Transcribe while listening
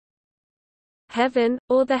heaven,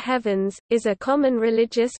 or the heavens, is a common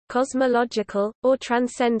religious, cosmological, or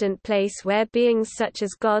transcendent place where beings such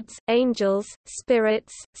as gods, angels,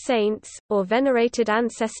 spirits, saints, or venerated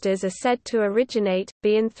ancestors are said to originate,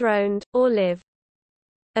 be enthroned, or live.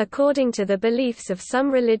 According to the beliefs of some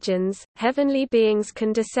religions, heavenly beings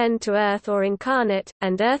can descend to earth or incarnate,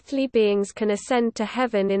 and earthly beings can ascend to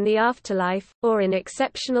heaven in the afterlife, or in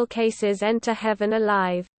exceptional cases enter heaven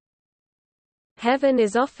alive. Heaven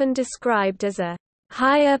is often described as a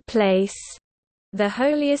higher place, the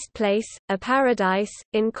holiest place, a paradise,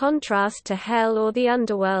 in contrast to hell or the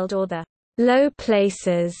underworld or the low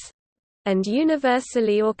places, and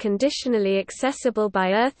universally or conditionally accessible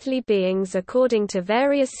by earthly beings according to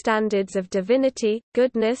various standards of divinity,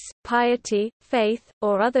 goodness, piety, faith,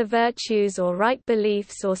 or other virtues or right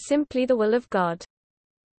beliefs, or simply the will of God.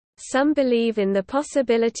 Some believe in the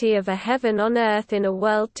possibility of a heaven on earth in a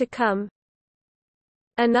world to come.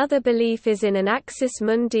 Another belief is in an axis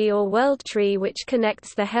mundi or world tree which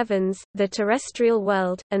connects the heavens, the terrestrial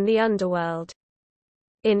world, and the underworld.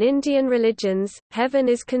 In Indian religions, heaven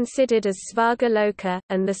is considered as Svarga Loka,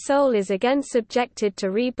 and the soul is again subjected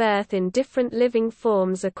to rebirth in different living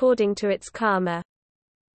forms according to its karma.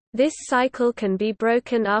 This cycle can be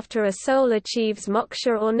broken after a soul achieves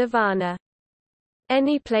moksha or nirvana.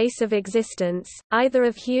 Any place of existence, either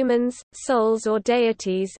of humans, souls or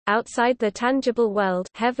deities, outside the tangible world,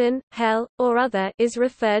 heaven, hell, or other, is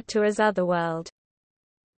referred to as otherworld.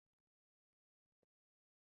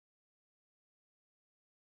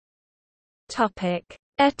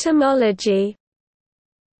 Etymology.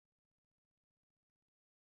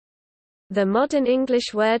 The modern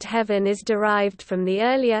English word heaven is derived from the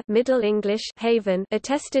earlier Middle English haven,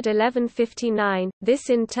 attested 1159. This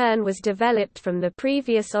in turn was developed from the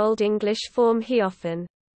previous Old English form heophan.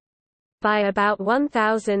 By about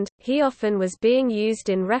 1000, heophan was being used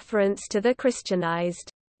in reference to the Christianized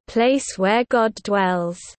place where God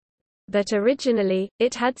dwells, but originally,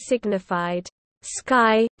 it had signified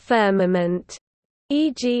sky, firmament,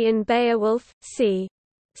 e.g. in Beowulf, c.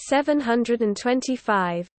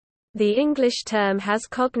 725. The English term has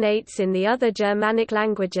cognates in the other Germanic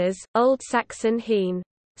languages, Old Saxon heen,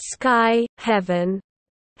 sky, heaven,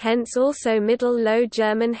 hence also Middle Low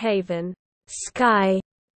German haven, sky,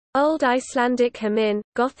 Old Icelandic himin,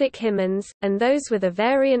 Gothic himans, and those with a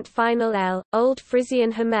variant final l, Old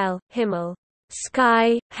Frisian himmel, himmel,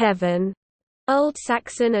 sky, heaven. Old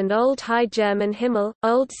Saxon and Old High German Himmel,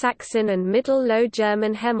 Old Saxon and Middle Low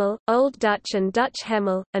German Hemmel, Old Dutch and Dutch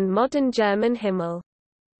Hemmel, and Modern German Himmel.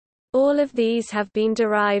 All of these have been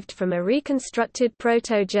derived from a reconstructed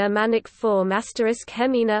Proto-Germanic form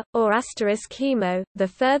 *hemina, or *hemo. The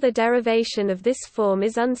further derivation of this form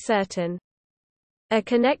is uncertain. A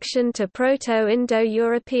connection to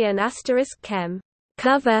Proto-Indo-European *chem,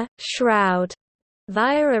 cover, shroud,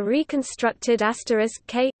 via a reconstructed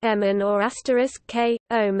 *k, emen or *k,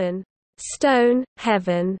 omen, stone,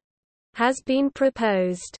 heaven, has been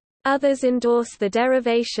proposed. Others endorse the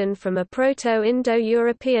derivation from a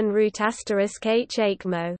Proto-Indo-European root *h,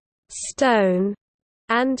 stone,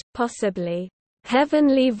 and, possibly,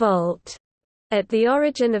 heavenly vault, at the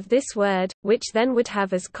origin of this word, which then would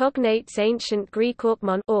have as cognates ancient Greek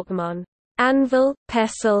orkmon, anvil,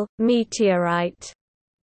 pestle, meteorite,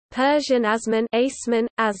 Persian asman,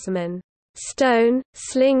 asman, stone,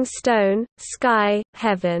 sling stone, sky,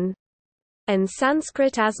 heaven, and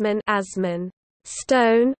Sanskrit asman,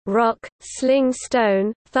 stone, rock, sling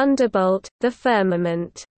stone, thunderbolt, the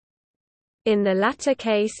firmament. In the latter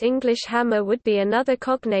case, English hammer would be another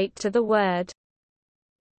cognate to the word.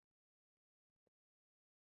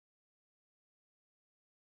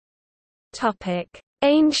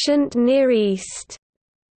 Ancient Near East.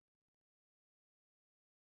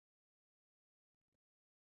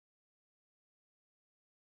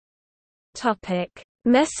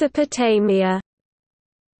 Mesopotamia.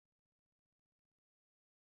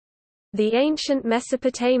 The ancient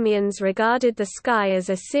Mesopotamians regarded the sky as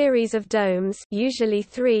a series of domes, usually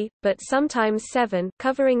 3, but sometimes 7,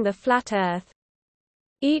 covering the flat earth.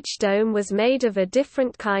 Each dome was made of a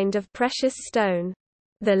different kind of precious stone.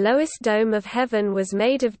 The lowest dome of heaven was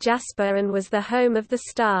made of jasper and was the home of the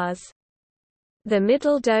stars. The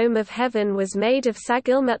middle dome of heaven was made of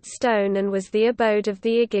sagilmut stone and was the abode of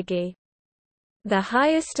the Igigi. The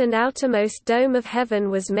highest and outermost dome of heaven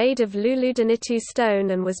was made of Luludanitu stone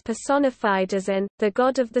and was personified as An, the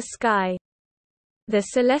god of the sky. The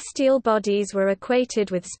celestial bodies were equated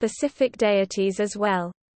with specific deities as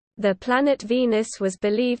well. The planet Venus was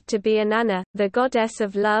believed to be Inanna, the goddess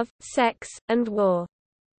of love, sex, and war.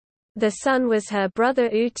 The sun was her brother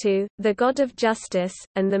Utu, the god of justice,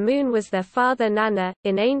 and the moon was their father Nana.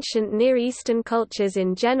 In ancient Near Eastern cultures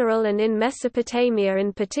in general and in Mesopotamia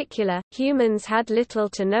in particular, humans had little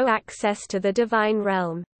to no access to the divine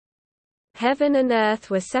realm. Heaven and earth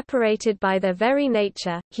were separated by their very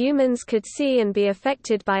nature. Humans could see and be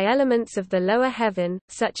affected by elements of the lower heaven,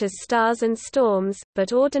 such as stars and storms,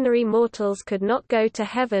 but ordinary mortals could not go to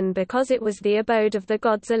heaven because it was the abode of the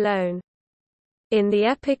gods alone. In the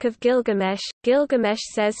Epic of Gilgamesh, Gilgamesh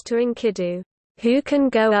says to Enkidu, "Who can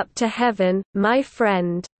go up to heaven, my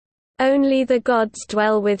friend? Only the gods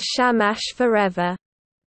dwell with Shamash forever."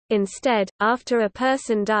 Instead, after a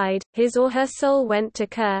person died, his or her soul went to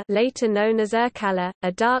Kur, later known as Urkala,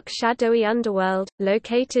 a dark shadowy underworld,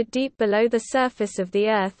 located deep below the surface of the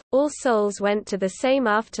earth. All souls went to the same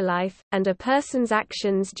afterlife, and a person's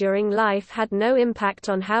actions during life had no impact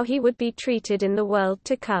on how he would be treated in the world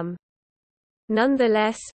to come.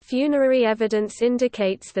 Nonetheless, funerary evidence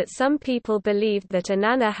indicates that some people believed that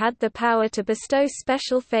Inanna had the power to bestow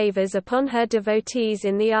special favors upon her devotees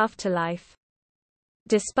in the afterlife.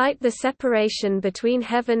 Despite the separation between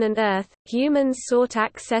heaven and earth, humans sought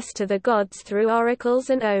access to the gods through oracles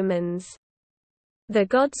and omens. The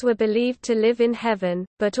gods were believed to live in heaven,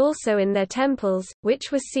 but also in their temples,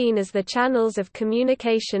 which were seen as the channels of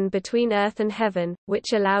communication between earth and heaven,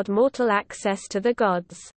 which allowed mortal access to the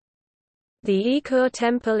gods. The Ikur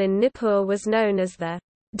temple in Nippur was known as the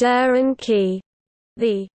Dur and Key,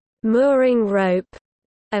 the mooring rope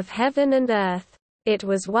of heaven and earth. It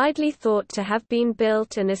was widely thought to have been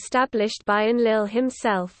built and established by Enlil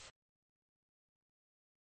himself.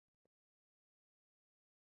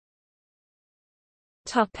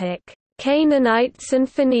 Canaanites and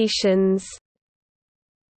Phoenicians.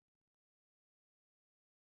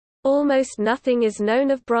 Almost nothing is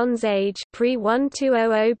known of Bronze Age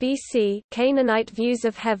pre-1200 BC Canaanite views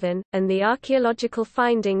of heaven, and the archaeological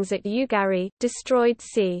findings at Ugarit, destroyed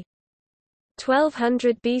c.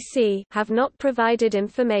 1200 BC, have not provided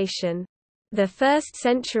information. The 1st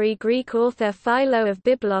century Greek author Philo of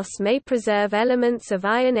Byblos may preserve elements of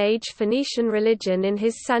Iron Age Phoenician religion in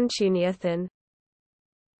his Sanchuniathon.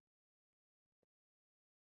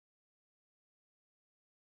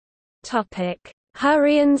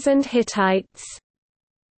 Hurrians and Hittites.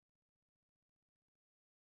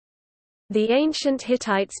 The ancient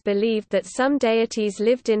Hittites believed that some deities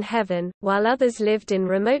lived in heaven, while others lived in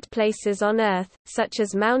remote places on earth, such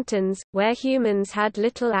as mountains, where humans had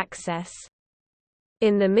little access.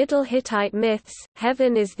 In the Middle Hittite myths,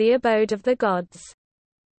 heaven is the abode of the gods.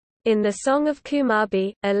 In the Song of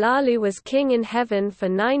Kumarbi, Alalu was king in heaven for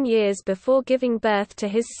 9 years before giving birth to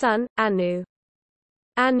his son, Anu.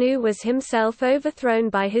 Anu was himself overthrown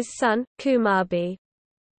by his son, Kumarbi.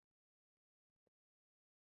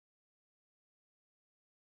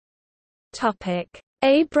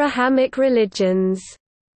 Abrahamic religions.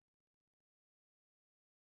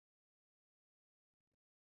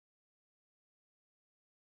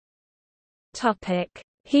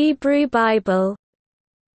 Hebrew Bible.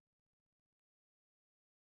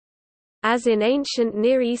 As in ancient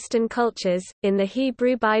Near Eastern cultures, in the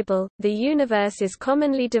Hebrew Bible, the universe is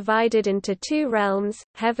commonly divided into 2 realms,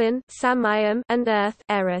 heaven Samayim and earth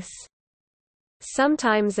Eris.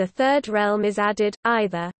 Sometimes a 3rd realm is added,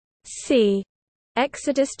 either sea,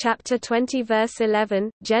 Exodus chapter 20 verse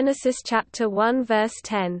 11, Genesis chapter 1 verse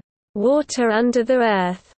 10, water under the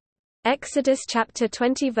earth, Exodus chapter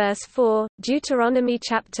 20 verse 4, Deuteronomy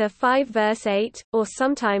chapter 5 verse 8, or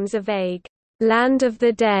sometimes a vague land of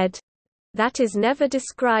the dead that is never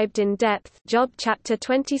described in depth, Job chapter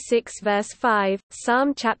 26 verse 5,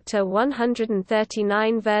 Psalm chapter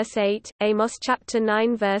 139 verse 8, Amos chapter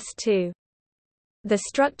 9 verse 2. The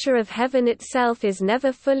structure of heaven itself is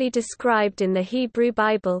never fully described in the Hebrew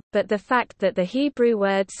Bible, but the fact that the Hebrew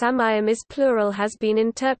word samayim is plural has been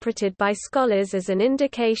interpreted by scholars as an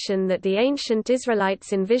indication that the ancient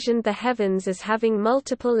Israelites envisioned the heavens as having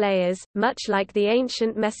multiple layers, much like the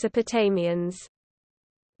ancient Mesopotamians.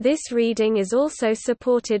 This reading is also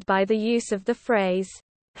supported by the use of the phrase,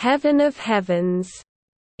 "heaven of heavens,"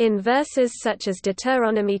 in verses such as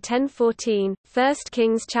Deuteronomy 10:14, 1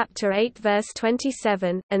 Kings chapter 8 verse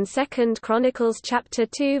 27, and 2 Chronicles chapter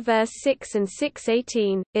 2 verse 6 and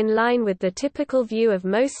 6:18. In line with the typical view of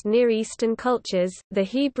most Near Eastern cultures, the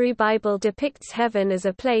Hebrew Bible depicts heaven as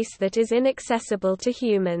a place that is inaccessible to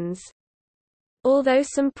humans. Although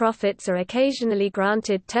some prophets are occasionally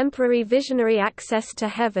granted temporary visionary access to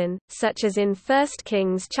heaven, such as in 1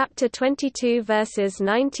 Kings chapter 22 verses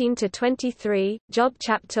 19 to 23, Job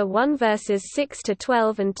chapter 1 verses 6 to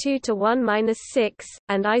 12 and 2 to 1-6,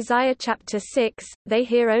 and Isaiah chapter 6, they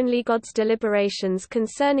hear only God's deliberations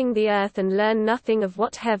concerning the earth and learn nothing of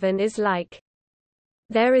what heaven is like.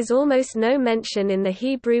 There is almost no mention in the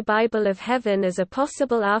Hebrew Bible of heaven as a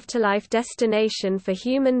possible afterlife destination for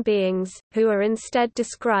human beings, who are instead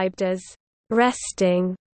described as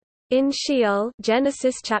resting in Sheol,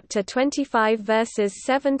 Genesis chapter 25 verses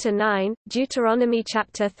 7 to 9, Deuteronomy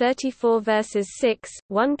chapter 34 verses 6,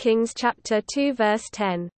 1 Kings chapter 2 verse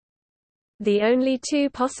 10. The only two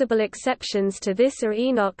possible exceptions to this are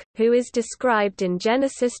Enoch, who is described in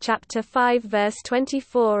Genesis chapter 5 verse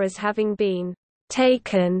 24 as having been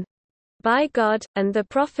taken by God, and the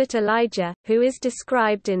prophet Elijah, who is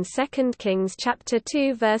described in 2 Kings chapter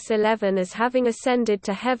 2 verse 11 as having ascended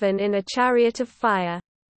to heaven in a chariot of fire.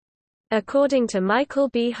 According to Michael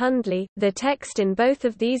B. Hundley, the text in both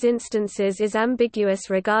of these instances is ambiguous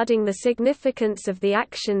regarding the significance of the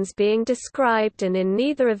actions being described, and in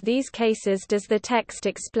neither of these cases does the text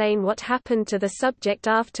explain what happened to the subject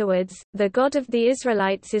afterwards. The God of the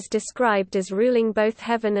Israelites is described as ruling both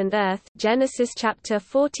heaven and earth, Genesis chapter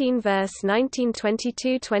 14 verse 19,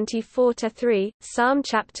 22-24-3, Psalm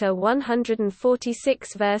chapter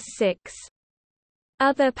 146 verse 6.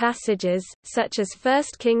 Other passages, such as 1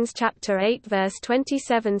 Kings chapter 8 verse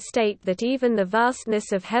 27, state that even the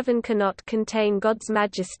vastness of heaven cannot contain God's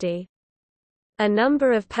majesty. A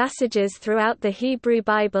number of passages throughout the Hebrew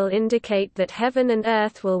Bible indicate that heaven and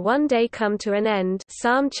earth will one day come to an end.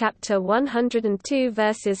 Psalm chapter 102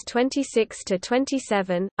 verses 26 to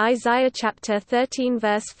 27, Isaiah chapter 13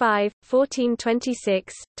 verse 5,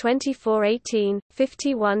 14:26, 24:18,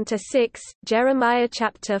 51 to 6, Jeremiah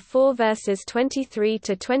chapter 4 verses 23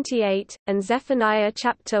 to 28, and Zephaniah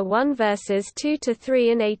chapter 1 verses 2 to 3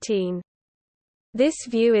 and 18. This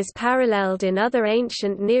view is paralleled in other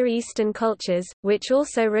ancient Near Eastern cultures, which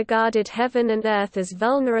also regarded heaven and earth as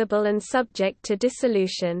vulnerable and subject to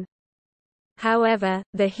dissolution. However,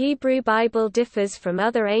 the Hebrew Bible differs from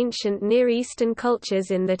other ancient Near Eastern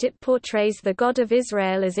cultures in that it portrays the God of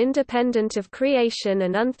Israel as independent of creation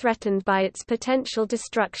and unthreatened by its potential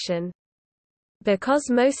destruction. Because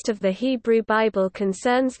most of the Hebrew Bible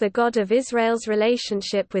concerns the God of Israel's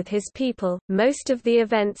relationship with his people, most of the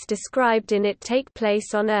events described in it take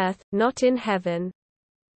place on earth, not in heaven.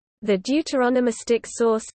 The Deuteronomistic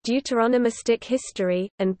source, Deuteronomistic history,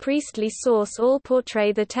 and priestly source all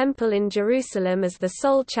portray the temple in Jerusalem as the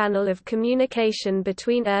sole channel of communication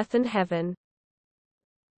between earth and heaven.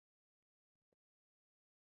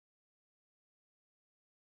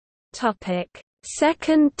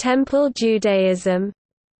 Second Temple Judaism.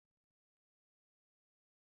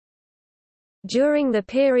 During the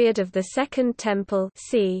period of the Second Temple,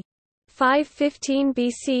 c. 515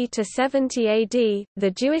 BC to 70 AD, the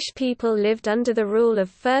Jewish people lived under the rule of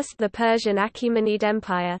first the Persian Achaemenid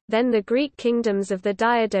Empire, then the Greek kingdoms of the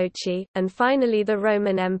Diadochi, and finally the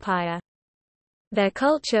Roman Empire. Their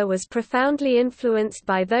culture was profoundly influenced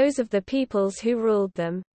by those of the peoples who ruled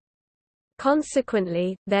them.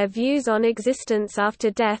 Consequently, their views on existence after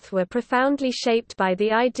death were profoundly shaped by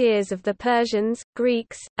the ideas of the Persians,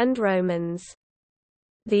 Greeks, and Romans.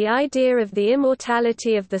 The idea of the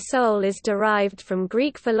immortality of the soul is derived from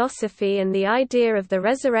Greek philosophy, and the idea of the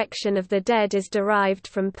resurrection of the dead is derived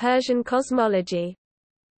from Persian cosmology.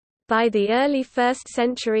 By the early 1st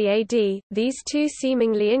century AD, these two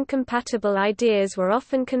seemingly incompatible ideas were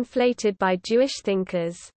often conflated by Jewish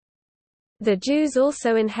thinkers. The Jews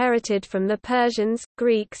also inherited from the Persians,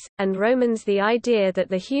 Greeks, and Romans the idea that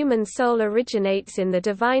the human soul originates in the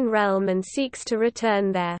divine realm and seeks to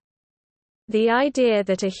return there. The idea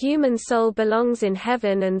that a human soul belongs in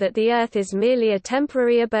heaven and that the earth is merely a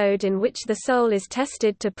temporary abode in which the soul is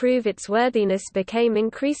tested to prove its worthiness became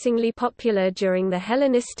increasingly popular during the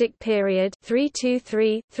Hellenistic period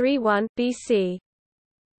 323–31 BC.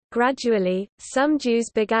 Gradually, some Jews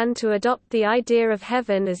began to adopt the idea of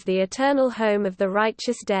heaven as the eternal home of the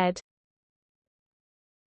righteous dead.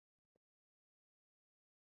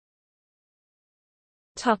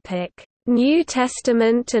 New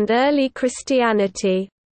Testament and early Christianity.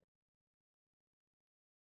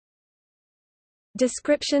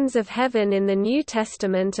 Descriptions of heaven in the New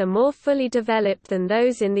Testament are more fully developed than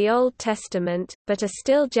those in the Old Testament, but are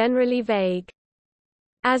still generally vague.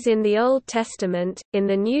 As in the Old Testament, in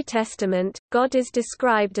the New Testament, God is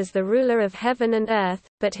described as the ruler of heaven and earth,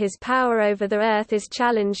 but his power over the earth is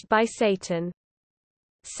challenged by Satan.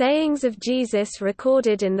 Sayings of Jesus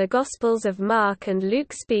recorded in the Gospels of Mark and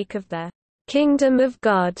Luke speak of the kingdom of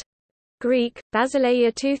God, Greek,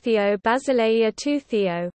 Basileia tou Theo, Basileia tou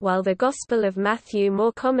Theo, while the Gospel of Matthew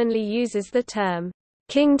more commonly uses the term,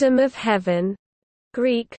 kingdom of heaven,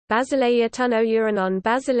 Greek, Basileia ton o Uranon,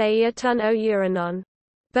 Basileia ton o Uranon.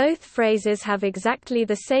 Both phrases have exactly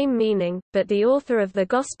the same meaning, but the author of the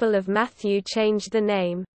Gospel of Matthew changed the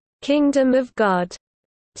name, kingdom of God,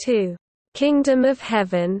 to kingdom of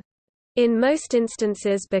heaven, in most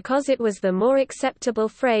instances because it was the more acceptable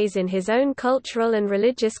phrase in his own cultural and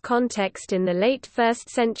religious context in the late 1st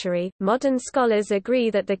century. Modern scholars agree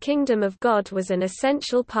that the kingdom of God was an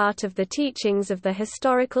essential part of the teachings of the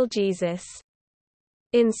historical Jesus.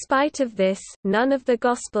 In spite of this, none of the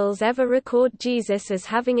Gospels ever record Jesus as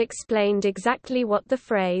having explained exactly what the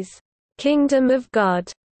phrase, kingdom of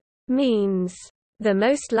God, means. The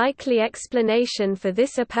most likely explanation for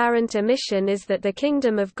this apparent omission is that the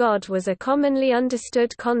kingdom of God was a commonly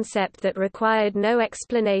understood concept that required no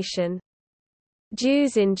explanation.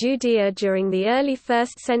 Jews in Judea during the early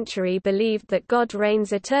 1st century believed that God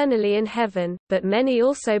reigns eternally in heaven, but many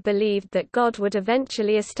also believed that God would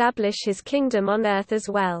eventually establish his kingdom on earth as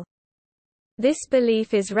well. This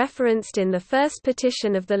belief is referenced in the first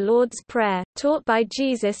petition of the Lord's Prayer, taught by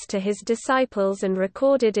Jesus to his disciples and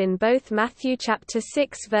recorded in both Matthew chapter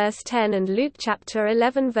 6 verse 10 and Luke chapter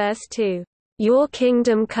 11 verse 2. Your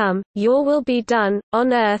kingdom come, your will be done,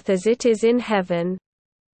 on earth as it is in heaven.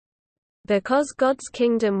 Because God's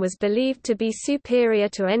kingdom was believed to be superior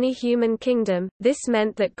to any human kingdom, this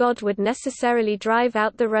meant that God would necessarily drive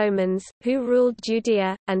out the Romans, who ruled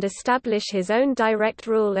Judea, and establish his own direct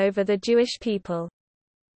rule over the Jewish people.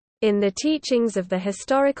 In the teachings of the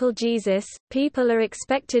historical Jesus, people are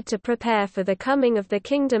expected to prepare for the coming of the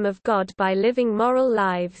kingdom of God by living moral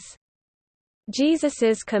lives.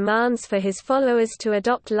 Jesus's commands for his followers to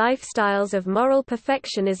adopt lifestyles of moral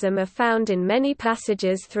perfectionism are found in many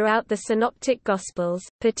passages throughout the Synoptic Gospels,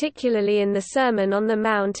 particularly in the Sermon on the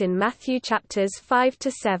Mount in Matthew chapters 5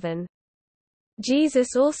 to 7.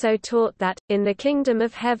 Jesus also taught that, in the kingdom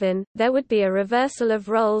of heaven, there would be a reversal of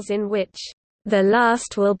roles in which the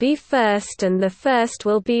last will be first and the first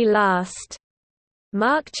will be last.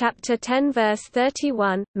 Mark chapter 10 verse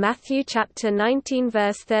 31, Matthew chapter 19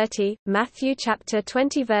 verse 30, Matthew chapter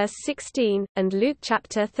 20 verse 16, and Luke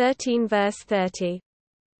chapter 13 verse 30.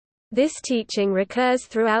 This teaching recurs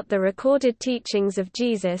throughout the recorded teachings of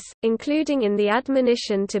Jesus, including in the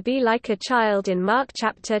admonition to be like a child in Mark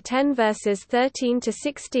chapter 10 verses 13 to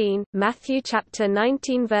 16, Matthew chapter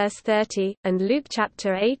 19 verse 30, and Luke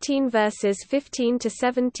chapter 18 verses 15 to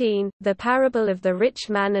 17, the parable of the rich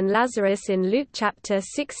man and Lazarus in Luke chapter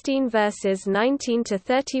 16 verses 19 to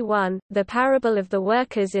 31, the parable of the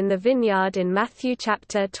workers in the vineyard in Matthew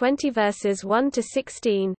chapter 20 verses 1 to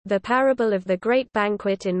 16, the parable of the great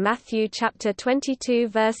banquet in Matthew chapter 22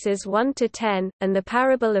 verses 1 to 10, and the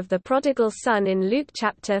parable of the prodigal son in Luke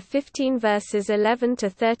chapter 15 verses 11 to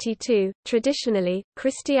 32. Traditionally,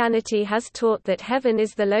 Christianity has taught that heaven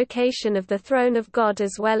is the location of the throne of God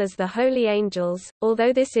as well as the holy angels,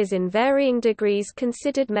 although this is in varying degrees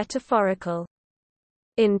considered metaphorical.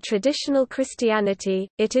 In traditional Christianity,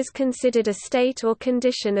 it is considered a state or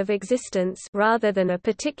condition of existence rather than a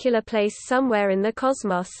particular place somewhere in the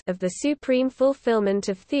cosmos of the supreme fulfillment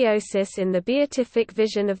of theosis in the beatific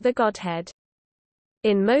vision of the Godhead.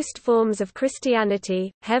 In most forms of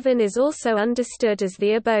Christianity, heaven is also understood as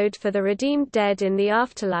the abode for the redeemed dead in the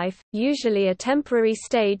afterlife, usually a temporary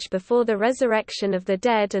stage before the resurrection of the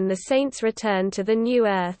dead and the saints' return to the new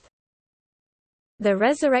earth. The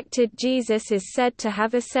resurrected Jesus is said to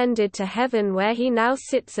have ascended to heaven where he now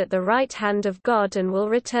sits at the right hand of God and will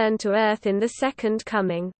return to earth in the second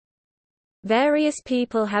coming. Various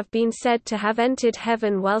people have been said to have entered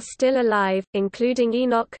heaven while still alive, including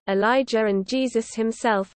Enoch, Elijah and Jesus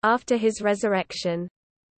himself, after his resurrection.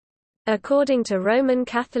 According to Roman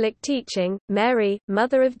Catholic teaching, Mary,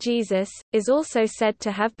 mother of Jesus, is also said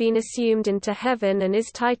to have been assumed into heaven and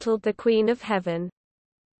is titled the Queen of Heaven.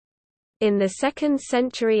 In the 2nd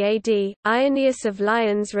century AD, Irenaeus of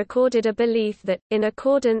Lyons recorded a belief that, in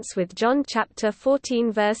accordance with John chapter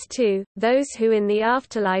 14 verse 2, those who in the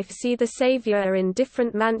afterlife see the Saviour are in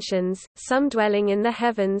different mansions, some dwelling in the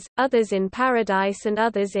heavens, others in paradise and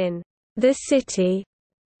others in the city.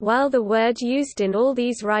 While the word used in all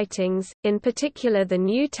these writings, in particular the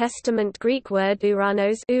New Testament Greek word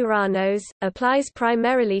uranos, applies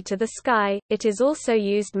primarily to the sky, it is also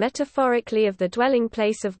used metaphorically of the dwelling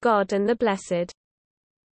place of God and the blessed.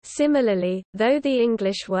 Similarly, though the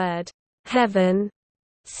English word heaven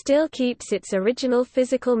still keeps its original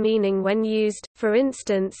physical meaning when used, for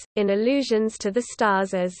instance, in allusions to the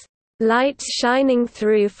stars as lights shining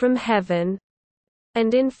through from heaven,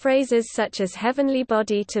 and in phrases such as heavenly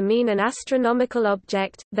body to mean an astronomical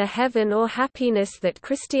object. The heaven or happiness that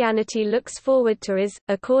Christianity looks forward to is,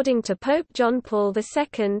 according to Pope John Paul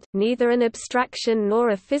II, neither an abstraction nor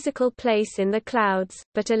a physical place in the clouds,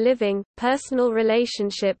 but a living, personal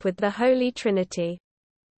relationship with the Holy Trinity.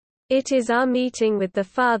 It is our meeting with the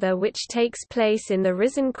Father which takes place in the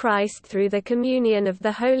risen Christ through the communion of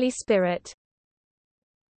the Holy Spirit.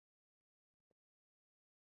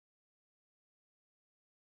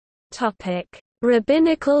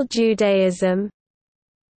 Rabbinical Judaism.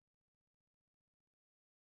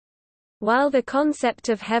 While the concept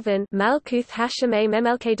of heaven, the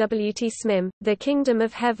kingdom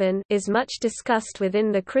of heaven, is much discussed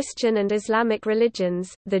within the Christian and Islamic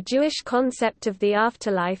religions, the Jewish concept of the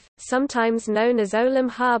afterlife, sometimes known as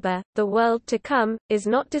Olam Haba, the world to come, is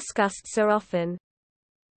not discussed so often.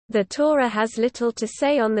 The Torah has little to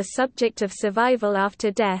say on the subject of survival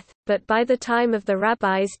after death, but by the time of the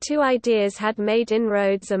rabbis two ideas had made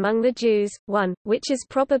inroads among the Jews. One, which is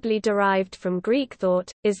probably derived from Greek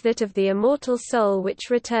thought, is that of the immortal soul which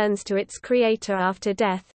returns to its creator after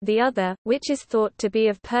death. The other, which is thought to be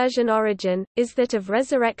of Persian origin, is that of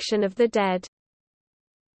resurrection of the dead.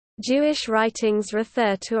 Jewish writings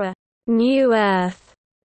refer to a new earth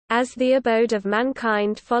as the abode of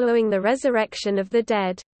mankind following the resurrection of the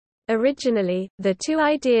dead. Originally, the two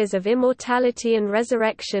ideas of immortality and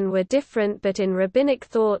resurrection were different, but in rabbinic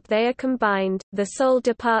thought they are combined. The soul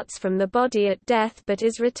departs from the body at death but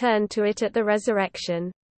is returned to it at the resurrection.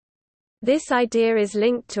 This idea is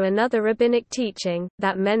linked to another rabbinic teaching,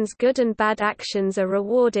 that men's good and bad actions are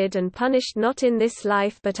rewarded and punished not in this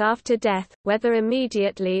life but after death, whether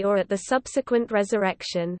immediately or at the subsequent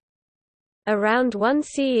resurrection. Around 1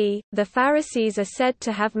 CE, the Pharisees are said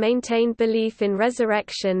to have maintained belief in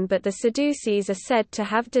resurrection, but the Sadducees are said to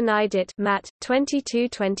have denied it. Matt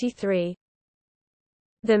 22:23.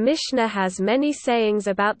 The Mishnah has many sayings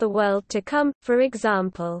about the world to come, for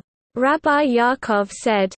example, Rabbi Yaakov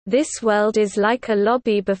said, "This world is like a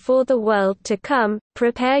lobby before the world to come,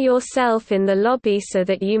 prepare yourself in the lobby so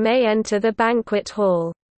that you may enter the banquet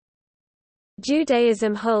hall."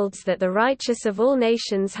 Judaism holds that the righteous of all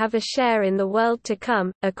nations have a share in the world to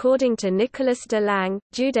come. According to Nicholas de Lange,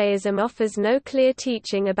 Judaism offers no clear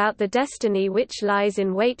teaching about the destiny which lies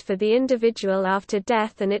in wait for the individual after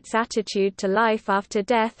death, and its attitude to life after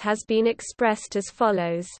death has been expressed as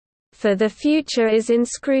follows. For the future is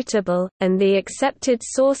inscrutable, and the accepted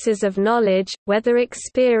sources of knowledge, whether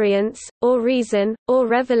experience, or reason, or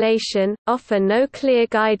revelation, offer no clear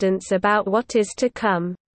guidance about what is to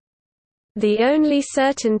come. The only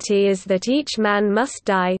certainty is that each man must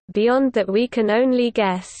die, beyond that we can only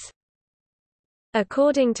guess.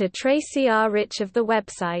 According to Tracy R. Rich of the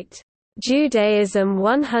website, Judaism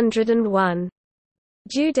 101.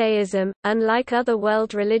 Judaism, unlike other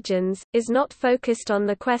world religions, is not focused on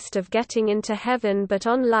the quest of getting into heaven but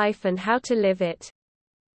on life and how to live it.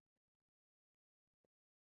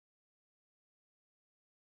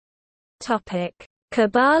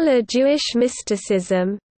 Kabbalah Jewish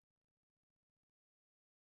mysticism.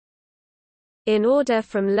 In order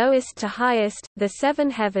from lowest to highest, the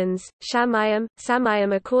seven heavens, Shamayim,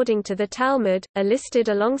 Samayim according to the Talmud, are listed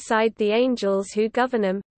alongside the angels who govern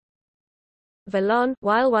them. Valon,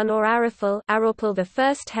 Wilwan or Arapil, the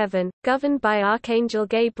first heaven, governed by Archangel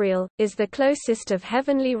Gabriel, is the closest of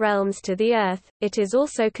heavenly realms to the earth. It is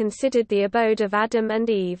also considered the abode of Adam and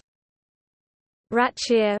Eve.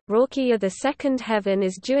 Rachir, Raukiya, the second heaven,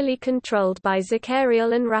 is dually controlled by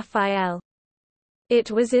Zechariel and Raphael. It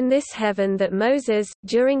was in this heaven that Moses,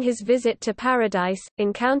 during his visit to paradise,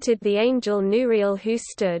 encountered the angel Nuriel, who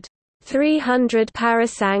stood 300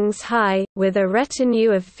 parasangs high, with a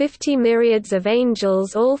retinue of 50 myriads of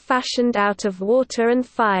angels all fashioned out of water and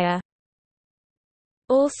fire.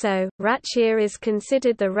 Also, Rachir is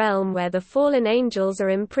considered the realm where the fallen angels are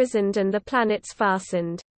imprisoned and the planets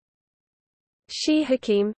fastened.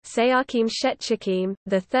 Shehakim, Seyakim Shetchakim,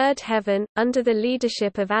 the third heaven, under the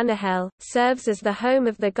leadership of Anahel, serves as the home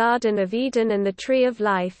of the Garden of Eden and the Tree of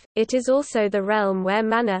Life. It is also the realm where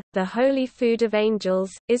manna, the holy food of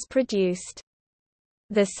angels, is produced.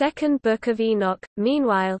 The second book of Enoch,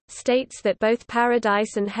 meanwhile, states that both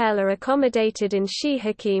paradise and hell are accommodated in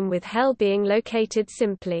Shehakim, with hell being located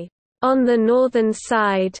simply on the northern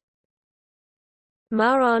side.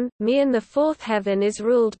 Ma'on, Me'on, the fourth heaven, is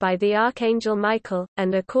ruled by the archangel Michael,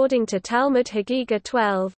 and according to Talmud Hagiga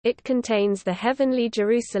 12, it contains the heavenly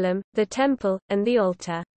Jerusalem, the temple, and the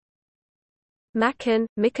altar. Makon,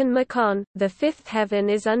 Makon, the fifth heaven,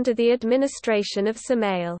 is under the administration of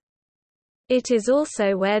Samael. It is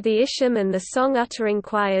also where the Isham and the song-uttering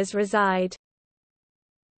choirs reside.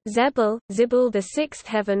 Zebul, Zibul, the sixth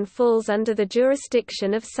heaven falls under the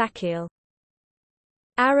jurisdiction of Sakil.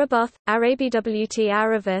 Araboth, Arabwt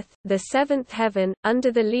Aravath, the seventh heaven,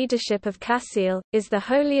 under the leadership of Kasil, is the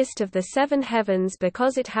holiest of the seven heavens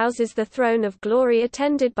because it houses the throne of glory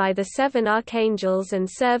attended by the seven archangels and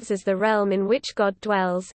serves as the realm in which God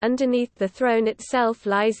dwells. Underneath the throne itself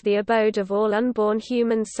lies the abode of all unborn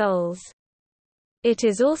human souls. It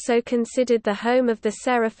is also considered the home of the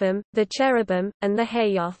seraphim, the cherubim, and the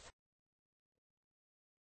Hayoth.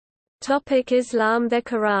 Islam. The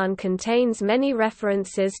Quran contains many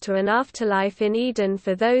references to an afterlife in Eden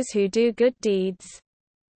for those who do good deeds.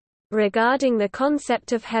 Regarding the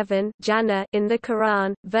concept of heaven Jannah in the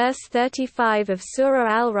Quran, verse 35 of Surah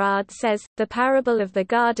Al-Ra'd says, "The parable of the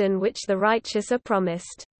garden which the righteous are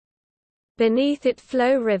promised. Beneath it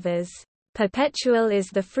flow rivers. Perpetual is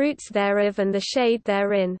the fruits thereof and the shade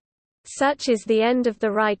therein. Such is the end of the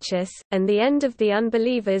righteous, and the end of the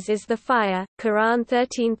unbelievers is the fire." Quran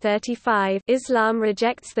 13:35. Islam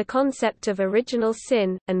rejects the concept of original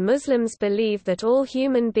sin, and Muslims believe that all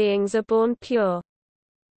human beings are born pure.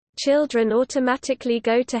 Children automatically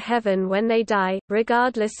go to heaven when they die,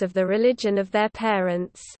 regardless of the religion of their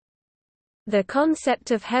parents. The concept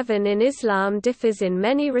of heaven in Islam differs in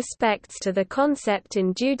many respects to the concept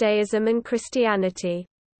in Judaism and Christianity.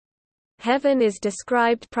 Heaven is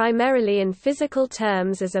described primarily in physical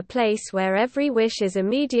terms as a place where every wish is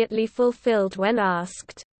immediately fulfilled when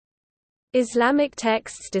asked. Islamic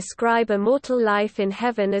texts describe a mortal life in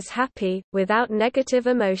heaven as happy, without negative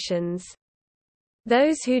emotions.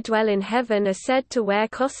 Those who dwell in heaven are said to wear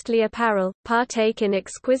costly apparel, partake in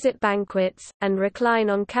exquisite banquets, and recline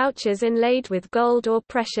on couches inlaid with gold or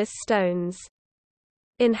precious stones.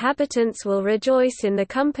 Inhabitants will rejoice in the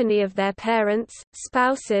company of their parents,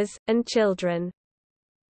 spouses, and children.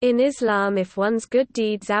 In Islam, if one's good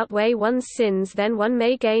deeds outweigh one's sins, then one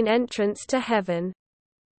may gain entrance to heaven.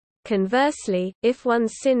 Conversely, if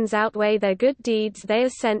one's sins outweigh their good deeds, they are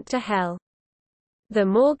sent to hell. The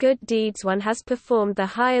more good deeds one has performed, the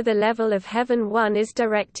higher the level of heaven one is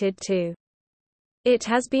directed to. It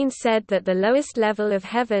has been said that the lowest level of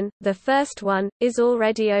heaven, the first one, is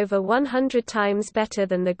already over 100 times better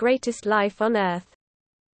than the greatest life on earth.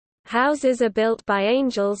 Houses are built by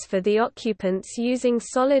angels for the occupants using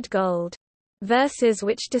solid gold. Verses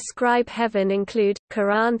which describe heaven include,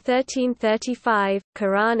 Quran 13:35,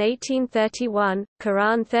 Quran 18:31,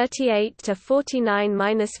 Quran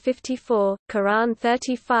 38-49-54, Quran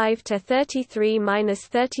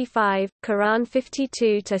 35-33-35, Quran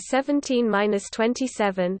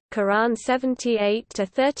 52-17-27, Quran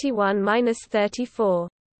 78-31-34.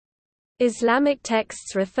 Islamic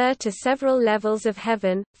texts refer to several levels of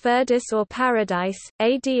heaven: Firdus or paradise,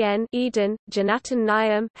 Adn Eden, Jannatun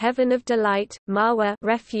Na'im, heaven of delight, Mawa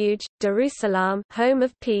refuge, Darussalam, home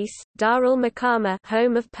of peace, Darul Maqama,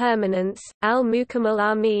 home of permanence, Al-Mukamul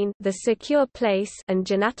Amin, the secure place, and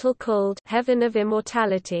Jannatul Khuld, heaven of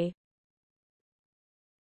immortality.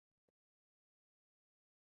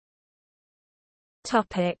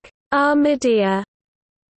 Topic: Ahmadiyya.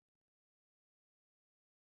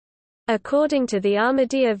 According to the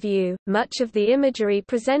Ahmadiyya view, much of the imagery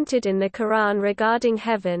presented in the Quran regarding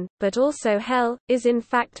heaven, but also hell, is in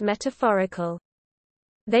fact metaphorical.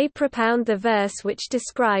 They propound the verse which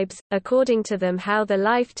describes, according to them, how the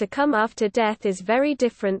life to come after death is very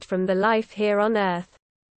different from the life here on earth.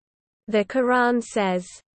 The Quran says,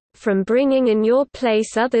 "From bringing in your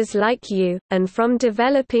place others like you, and from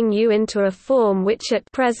developing you into a form which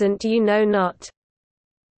at present you know not."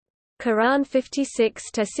 Quran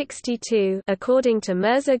 56-62. According to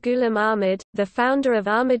Mirza Ghulam Ahmad, the founder of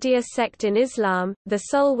Ahmadiyya sect in Islam, the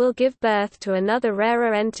soul will give birth to another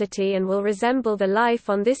rarer entity and will resemble the life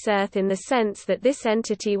on this earth in the sense that this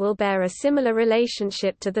entity will bear a similar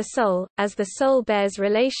relationship to the soul, as the soul bears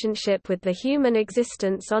relationship with the human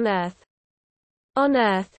existence on earth. On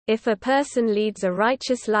earth, if a person leads a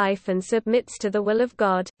righteous life and submits to the will of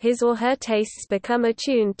God, his or her tastes become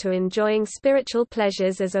attuned to enjoying spiritual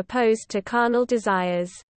pleasures as opposed to carnal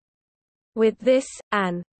desires. With this,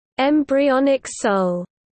 an embryonic soul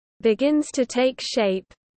begins to take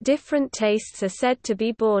shape. Different tastes are said to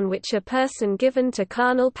be born which a person given to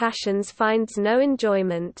carnal passions finds no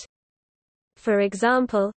enjoyment. For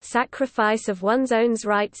example, sacrifice of one's own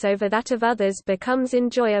rights over that of others becomes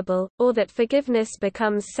enjoyable, or that forgiveness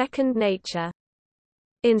becomes second nature.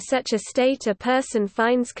 In such a state a person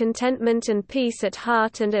finds contentment and peace at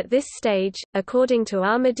heart, and at this stage, according to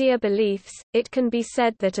Ahmadiyya beliefs, it can be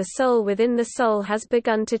said that a soul within the soul has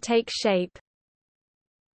begun to take shape.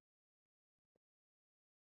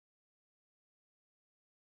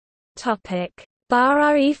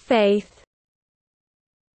 Bahá'í Faith.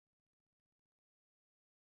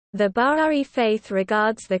 The Bahá'í Faith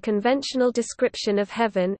regards the conventional description of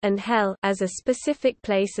heaven and hell as a specific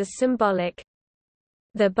place as symbolic.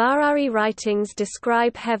 The Bahá'í writings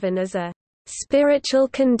describe heaven as a spiritual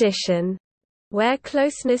condition, where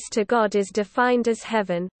closeness to God is defined as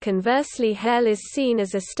heaven. Conversely, hell is seen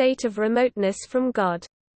as a state of remoteness from God.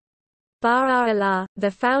 Baha'u'llah,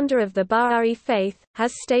 the founder of the Bahá'í Faith,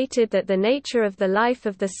 has stated that the nature of the life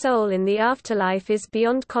of the soul in the afterlife is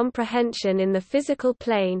beyond comprehension in the physical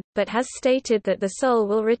plane, but has stated that the soul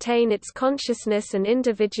will retain its consciousness and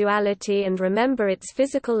individuality and remember its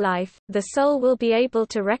physical life. The soul will be able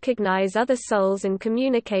to recognize other souls and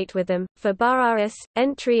communicate with them. For Baha'is,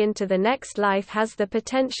 entry into the next life has the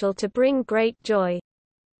potential to bring great joy.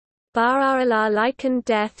 Baha'u'llah likened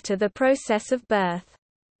death to the process of birth.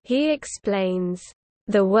 He explains,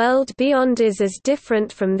 "The world beyond is as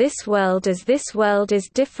different from this world as this world is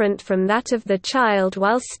different from that of the child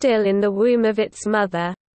while still in the womb of its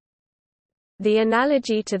mother." The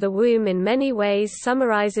analogy to the womb in many ways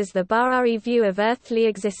summarizes the Bahá'í view of earthly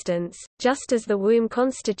existence. Just as the womb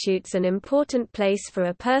constitutes an important place for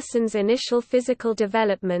a person's initial physical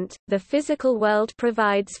development, the physical world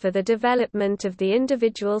provides for the development of the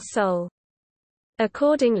individual soul.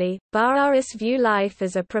 Accordingly, Baha'is view life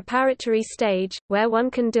as a preparatory stage, where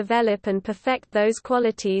one can develop and perfect those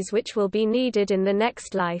qualities which will be needed in the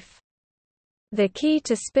next life. The key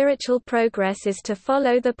to spiritual progress is to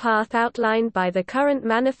follow the path outlined by the current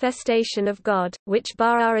manifestation of God, which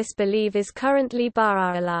Baha'is believe is currently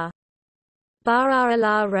Baha'u'llah.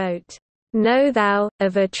 Baha'u'llah wrote, "Know thou,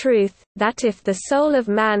 of a truth, that if the soul of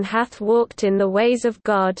man hath walked in the ways of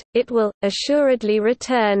God, it will, assuredly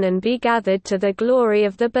return and be gathered to the glory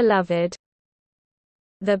of the Beloved."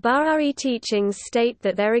 The Bahá'í teachings state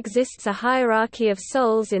that there exists a hierarchy of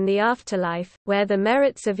souls in the afterlife, where the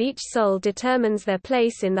merits of each soul determines their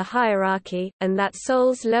place in the hierarchy, and that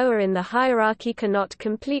souls lower in the hierarchy cannot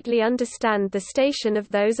completely understand the station of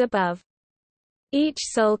those above. Each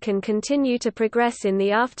soul can continue to progress in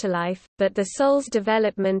the afterlife, but the soul's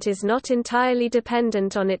development is not entirely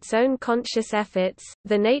dependent on its own conscious efforts,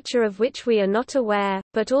 the nature of which we are not aware,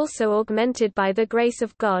 but also augmented by the grace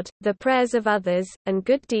of God, the prayers of others, and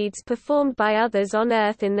good deeds performed by others on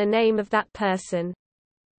earth in the name of that person.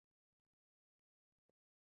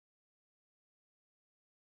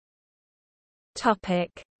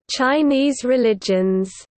 Chinese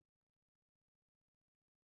religions.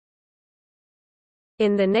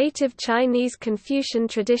 In the native Chinese Confucian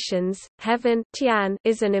traditions, heaven Tian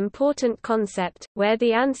is an important concept, where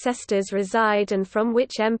the ancestors reside and from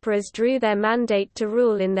which emperors drew their mandate to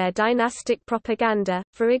rule in their dynastic propaganda,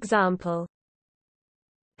 for example.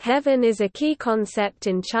 Heaven is a key concept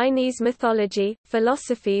in Chinese mythology,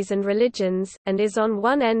 philosophies and religions, and is on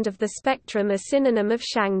one end of the spectrum a synonym of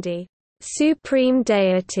Shangdi, supreme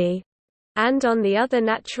deity, and on the other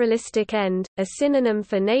naturalistic end, a synonym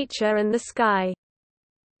for nature and the sky.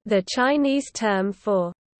 The Chinese term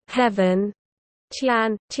for heaven,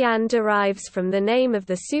 Tian, derives from the name of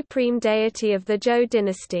the supreme deity of the Zhou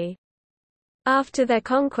dynasty. After their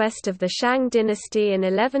conquest of the Shang dynasty in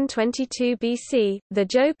 1122 BC, the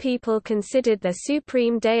Zhou people considered their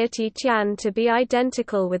supreme deity Tian to be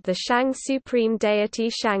identical with the Shang supreme deity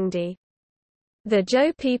Shangdi. The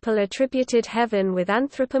Zhou people attributed heaven with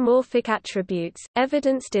anthropomorphic attributes,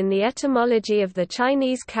 evidenced in the etymology of the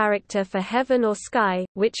Chinese character for heaven or sky,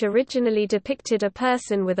 which originally depicted a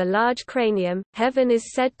person with a large cranium. Heaven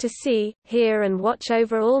is said to see, hear and watch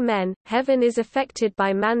over all men, heaven is affected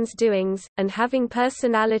by man's doings, and having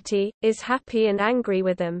personality, is happy and angry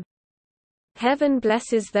with them. Heaven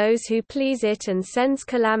blesses those who please it and sends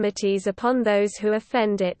calamities upon those who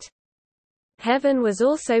offend it. Heaven was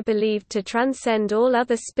also believed to transcend all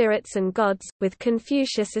other spirits and gods, with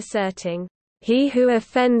Confucius asserting, "He who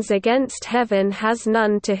offends against heaven has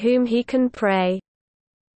none to whom he can pray."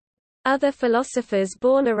 Other philosophers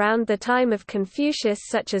born around the time of Confucius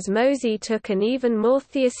such as Mozi took an even more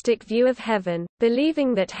theistic view of heaven,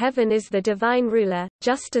 believing that heaven is the divine ruler,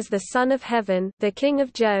 just as the Son of Heaven, the King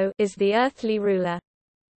of Zhou, is the earthly ruler.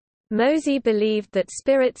 Mozi believed that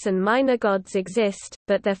spirits and minor gods exist,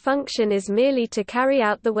 but their function is merely to carry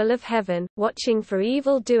out the will of heaven, watching for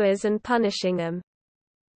evil doers and punishing them.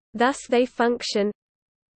 Thus they function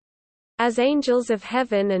as angels of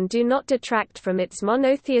heaven and do not detract from its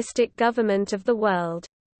monotheistic government of the world.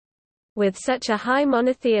 With such a high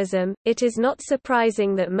monotheism, it is not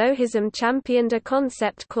surprising that Mohism championed a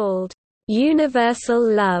concept called universal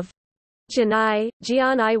love,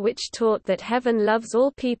 Jianai, which taught that heaven loves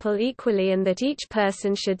all people equally and that each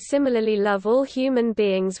person should similarly love all human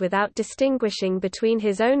beings without distinguishing between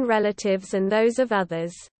his own relatives and those of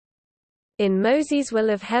others. In Mosey's Will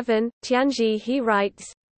of Heaven, Tianji he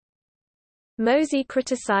writes, Mosey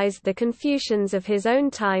criticized the Confucians of his own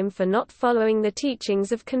time for not following the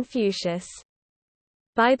teachings of Confucius.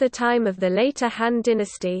 By the time of the later Han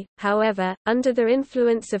Dynasty, however, under the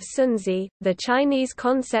influence of Sunzi, the Chinese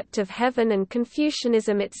concept of heaven and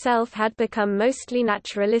Confucianism itself had become mostly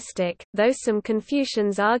naturalistic, though some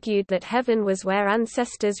Confucians argued that heaven was where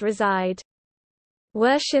ancestors reside.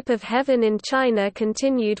 Worship of heaven in China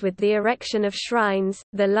continued with the erection of shrines,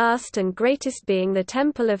 the last and greatest being the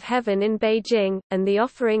Temple of Heaven in Beijing, and the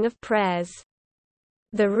offering of prayers.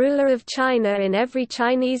 The ruler of China in every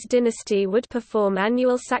Chinese dynasty would perform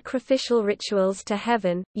annual sacrificial rituals to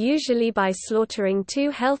heaven, usually by slaughtering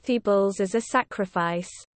 2 healthy bulls as a sacrifice.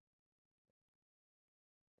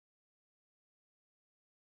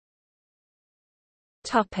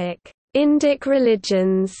 Indic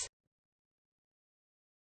religions.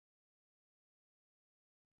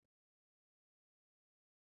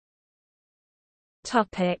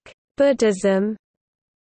 Buddhism.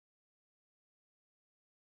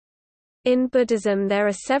 In Buddhism there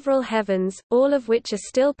are several heavens, all of which are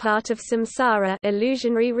still part of samsara,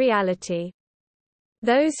 illusionary reality.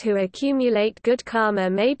 Those who accumulate good karma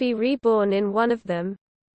may be reborn in one of them.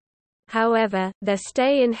 However, their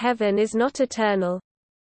stay in heaven is not eternal.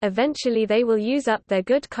 Eventually they will use up their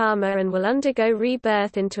good karma and will undergo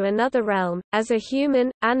rebirth into another realm, as a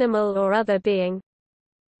human, animal or other being.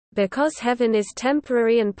 Because heaven is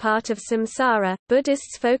temporary and part of samsara,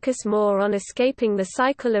 Buddhists focus more on escaping the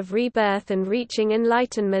cycle of rebirth and reaching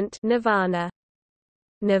enlightenment, nirvana.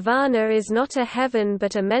 Nirvana is not a heaven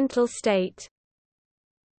but a mental state.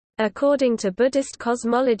 According to Buddhist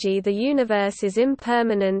cosmology, the universe is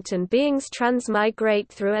impermanent and beings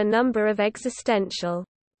transmigrate through a number of existential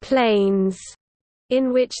planes,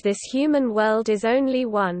 in which this human world is only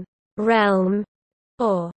one realm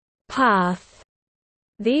or path.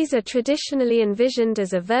 These are traditionally envisioned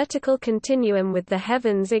as a vertical continuum with the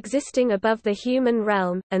heavens existing above the human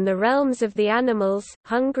realm, and the realms of the animals,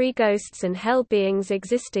 hungry ghosts and hell beings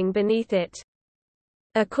existing beneath it.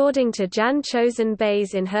 According to Jan Chosen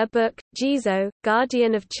Bays in her book, Jizo,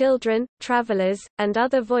 Guardian of Children, Travelers, and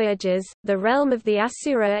Other Voyages, the realm of the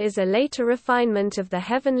Asura is a later refinement of the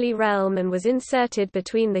heavenly realm and was inserted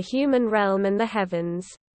between the human realm and the heavens.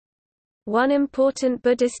 One important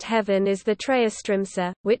Buddhist heaven is the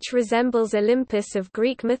Trayastrimsa, which resembles Olympus of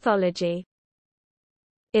Greek mythology.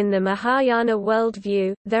 In the Mahayana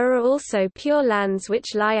worldview, there are also pure lands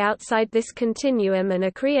which lie outside this continuum and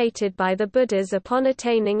are created by the Buddhas upon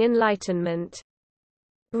attaining enlightenment.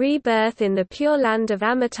 Rebirth in the Pure Land of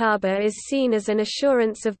Amitabha is seen as an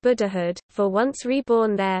assurance of Buddhahood, for once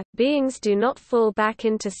reborn there, beings do not fall back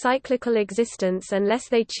into cyclical existence unless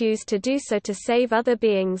they choose to do so to save other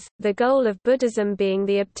beings, the goal of Buddhism being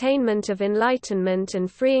the obtainment of enlightenment and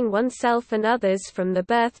freeing oneself and others from the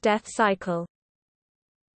birth-death cycle.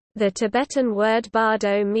 The Tibetan word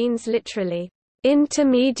bardo means literally,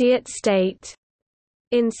 intermediate state.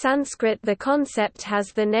 In Sanskrit the concept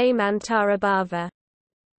has the name Antarabhava.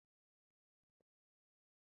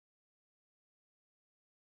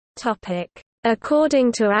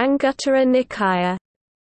 According to Anguttara Nikaya,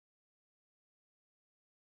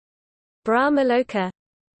 Brahmaloka.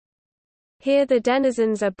 Here the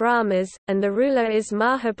denizens are Brahmas, and the ruler is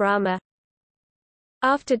Mahabrahma.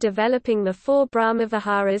 After developing the 4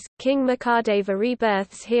 Brahmaviharas, King Makadeva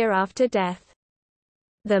rebirths here after death.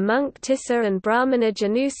 The monk Tissa and Brahmana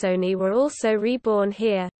Janusoni were also reborn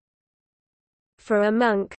here. For a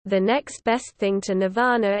monk, the next best thing to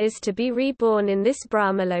nirvana is to be reborn in this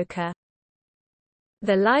Brahmaloka.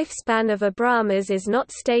 The lifespan of a Brahmas is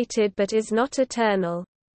not stated but is not eternal.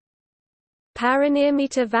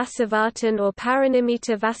 Parinirmita Vasavatan or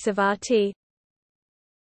Parinimita Vasavati,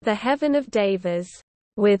 the heaven of Devas,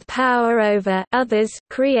 with power over others'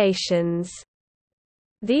 creations.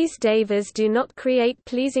 These devas do not create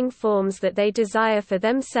pleasing forms that they desire for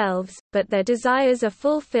themselves, but their desires are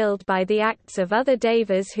fulfilled by the acts of other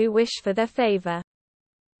devas who wish for their favor.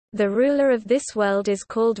 The ruler of this world is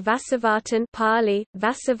called Vasavatan, Pali,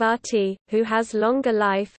 Vasavati, who has longer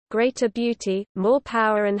life, greater beauty, more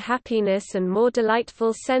power and happiness and more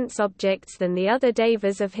delightful sense objects than the other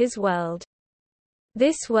devas of his world.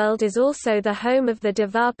 This world is also the home of the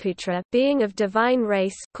Devaputra, being of divine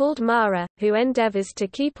race, called Mara, who endeavors to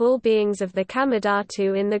keep all beings of the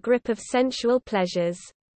Kamadhatu in the grip of sensual pleasures.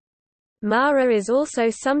 Mara is also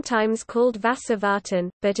sometimes called Vasavatan,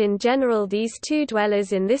 but in general these 2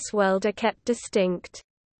 dwellers in this world are kept distinct.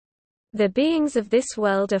 The beings of this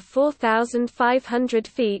world are 4,500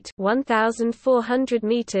 feet (1,400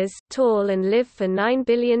 meters) tall and live for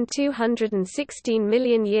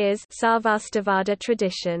 9,216,000,000 years. Sarvastivada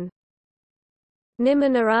tradition.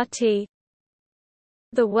 Nimanarati.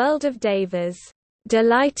 The world of Devas,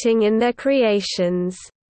 delighting in their creations.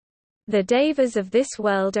 The Devas of this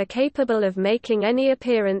world are capable of making any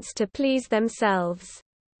appearance to please themselves.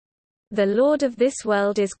 The lord of this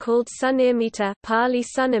world is called Sunirmita, Pali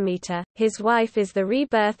Sunamita. His wife is the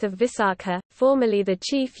rebirth of Visakha, formerly the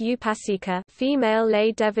chief Upasika, female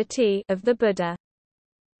lay devotee of the Buddha.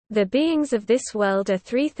 The beings of this world are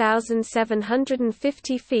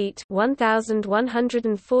 3,750 feet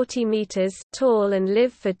 (1,140 meters) tall and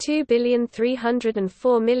live for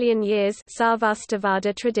 2,304,000,000 years.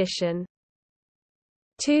 Sarvastivada tradition.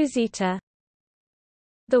 Tuzita.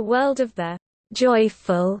 The world of the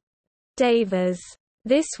joyful Devas.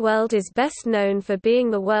 This world is best known for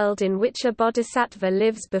being the world in which a bodhisattva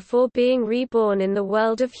lives before being reborn in the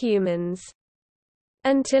world of humans.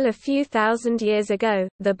 Until a few thousand years ago,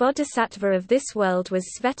 the bodhisattva of this world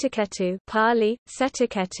was Svetaketu, Pali,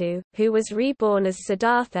 Setaketu, who was reborn as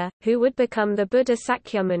Siddhartha, who would become the Buddha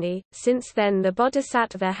Sakyamuni. Since then the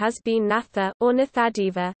bodhisattva has been Natha, or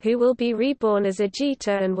Nathadeva, who will be reborn as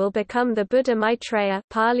Ajita and will become the Buddha Maitreya,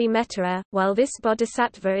 Pali Mettara. While this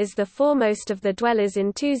bodhisattva is the foremost of the dwellers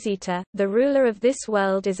in Tuzita, the ruler of this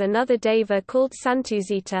world is another deva called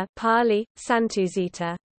Santuzita, Pali,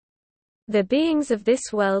 Santuzita. The beings of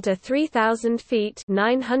this world are 3,000 feet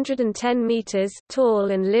 (910 meters) tall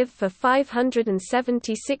and live for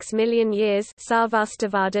 576 million years.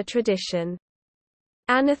 Sarvastivada tradition.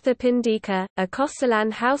 Anathapindika, a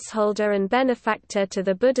Kosalan householder and benefactor to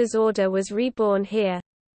the Buddha's order, was reborn here.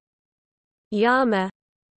 Yama.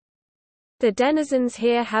 The denizens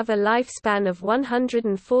here have a lifespan of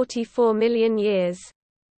 144 million years.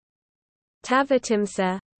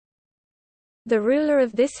 Tavatimsa. The ruler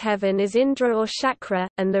of this heaven is Indra or Shakra,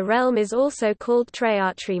 and the realm is also called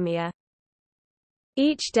Trayatremia.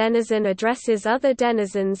 Each denizen addresses other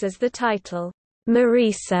denizens as the title,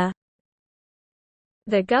 Marisa.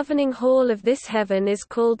 The governing hall of this heaven is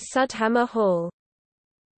called Sudhama Hall.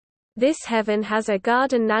 This heaven has a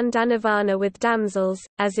garden Nandanavana with damsels,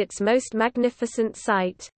 as its most magnificent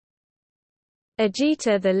sight.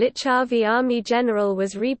 Ajita, the Licchavi army general,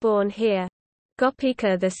 was reborn here.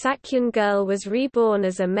 Gopika, the Sakyan girl, was reborn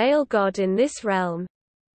as a male god in this realm.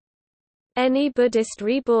 Any Buddhist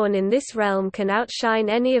reborn in this realm can outshine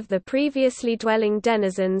any of the previously dwelling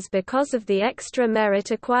denizens because of the extra merit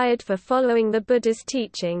acquired for following the Buddha's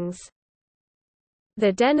teachings.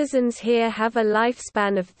 The denizens here have a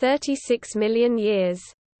lifespan of 36 million years.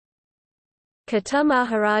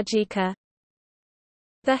 Katamaharajika.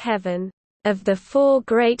 The heaven of the four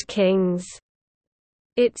great kings.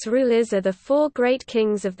 Its rulers are the four great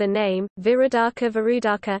kings of the name, Virudaka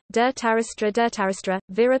Virudaka, Dhritarashtra Dhritarashtra,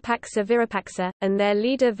 Virapaksa Virapaksa, and their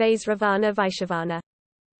leader Vaisravana Vaishavana.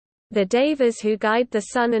 The devas who guide the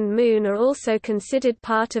sun and moon are also considered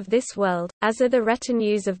part of this world, as are the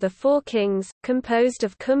retinues of the four kings, composed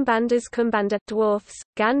of Kumbhandas Kumbhanda dwarfs,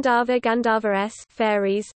 Gandharva Gandharvas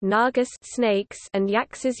fairies, Nagas snakes, and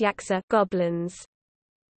Yaksas Yaksa goblins.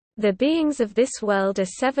 The beings of this world are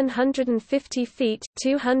 750 feet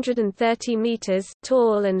 (230 meters)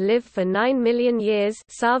 tall and live for 9 million years.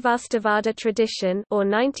 Sarvastivada tradition, or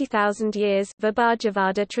 90,000 years.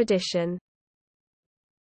 Vibhajavada tradition.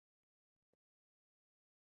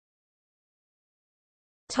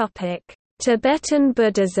 Topic: Tibetan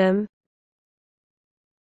Buddhism.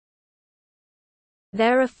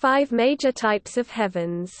 There are 5 major types of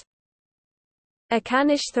heavens.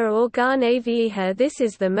 Akanishtha or Garnaviha. This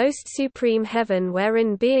is the most supreme heaven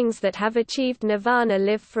wherein beings that have achieved nirvana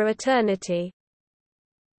live for eternity.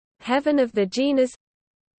 Heaven of the Jinas.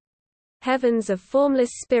 Heavens of formless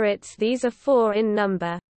spirits. These are 4 in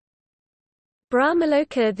number.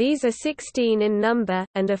 Brahmaloka. These are 16 in number,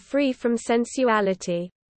 and are free from sensuality.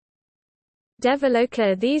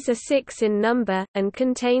 Devaloka. These are 6 in number, and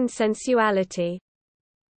contain sensuality.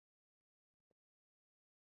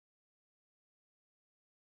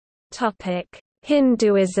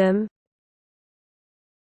 Hinduism.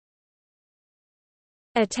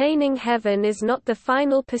 Attaining heaven is not the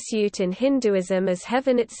final pursuit in Hinduism, as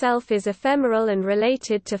heaven itself is ephemeral and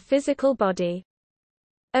related to physical body.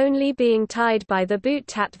 Only being tied by the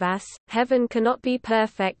bhut-tattvas, heaven cannot be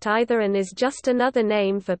perfect either and is just another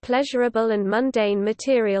name for pleasurable and mundane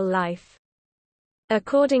material life.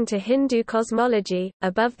 According to Hindu cosmology,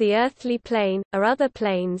 above the earthly plane, are other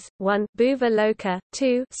planes. 1. Bhuva Loka,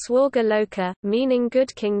 2. Swarga Loka, meaning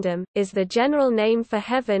good kingdom, is the general name for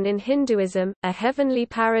heaven in Hinduism, a heavenly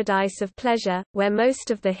paradise of pleasure, where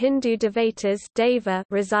most of the Hindu devatas Deva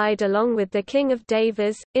reside along with the king of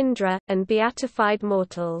Devas, Indra, and beatified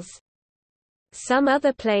mortals. Some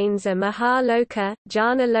other planes are Mahaloka,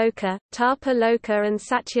 Jana Loka, Tapa Loka and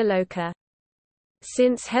Satya Loka.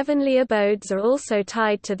 Since heavenly abodes are also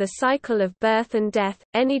tied to the cycle of birth and death,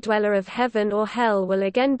 any dweller of heaven or hell will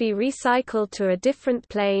again be recycled to a different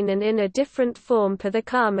plane and in a different form per the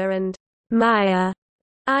karma and maya,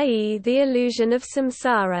 i.e. the illusion of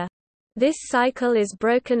samsara. This cycle is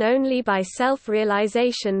broken only by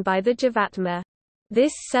self-realization by the Jivatma.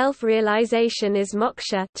 This self-realization is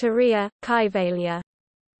moksha, turiya, kaivalya.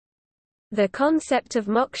 The concept of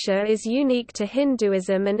moksha is unique to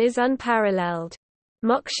Hinduism and is unparalleled.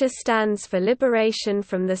 Moksha stands for liberation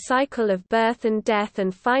from the cycle of birth and death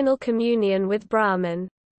and final communion with Brahman.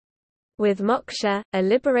 With moksha, a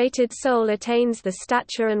liberated soul attains the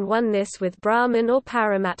stature and oneness with Brahman or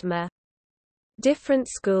Paramatma. Different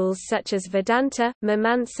schools such as Vedanta,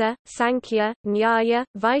 Mimamsa, Sankhya, Nyaya,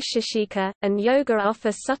 Vaisheshika, and Yoga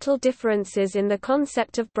offer subtle differences in the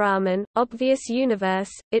concept of Brahman, obvious universe,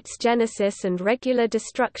 its genesis and regular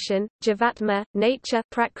destruction, Jivatma, nature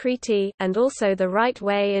Prakriti, and also the right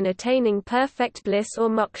way in attaining perfect bliss or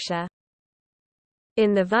moksha.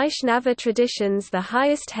 In the Vaishnava traditions, the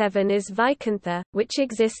highest heaven is Vaikuntha, which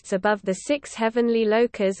exists above the 6 heavenly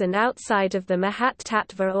lokas and outside of the Mahat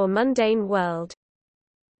Tattva or mundane world.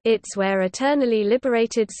 It's where eternally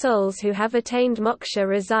liberated souls who have attained moksha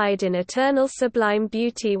reside in eternal sublime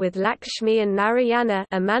beauty with Lakshmi and Narayana,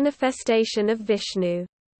 a manifestation of Vishnu.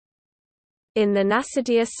 In the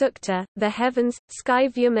Nasadiya Sukta, the heavens, sky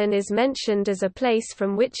Vyuman is mentioned as a place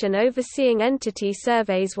from which an overseeing entity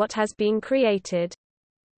surveys what has been created.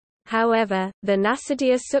 However, the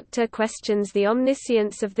Nasadiya Sukta questions the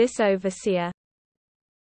omniscience of this overseer.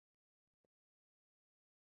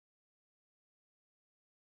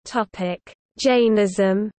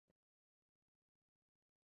 Jainism.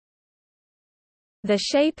 The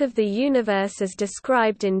shape of the universe as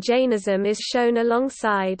described in Jainism is shown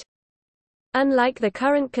alongside. Unlike the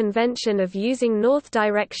current convention of using north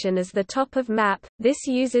direction as the top of map, this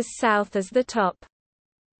uses south as the top.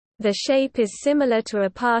 The shape is similar to a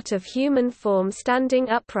part of human form standing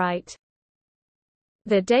upright.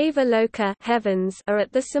 The Deva Loka heavens are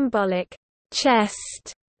at the symbolic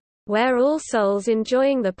chest, where all souls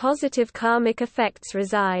enjoying the positive karmic effects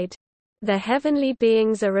reside. The heavenly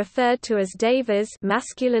beings are referred to as Devas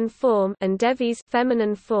masculine form and Devis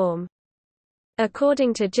feminine form.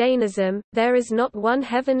 According to Jainism, there is not one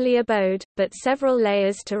heavenly abode, but several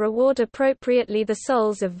layers to reward appropriately the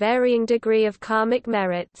souls of varying degree of karmic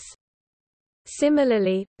merits.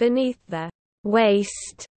 Similarly, beneath the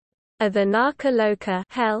waist are the Narka Loka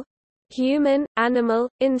hell. Human, animal,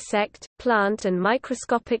 insect, plant and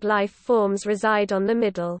microscopic life forms reside on the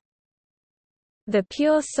middle. The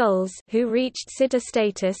pure souls who reached Siddha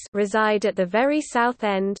status reside at the very south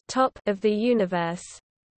end top of the universe.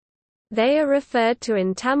 They are referred to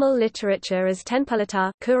in Tamil literature as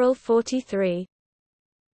Tenpalata Kural 43.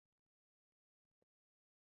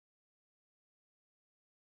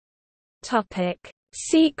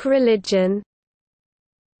 Sikh religion.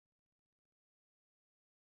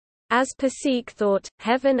 As per Sikh thought,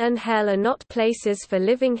 heaven and hell are not places for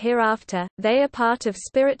living hereafter, they are part of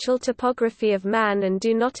spiritual topography of man and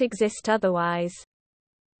do not exist otherwise.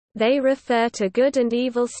 They refer to good and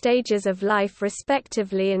evil stages of life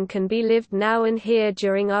respectively and can be lived now and here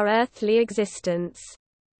during our earthly existence.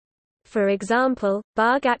 For example,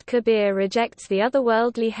 Bhagat Kabir rejects the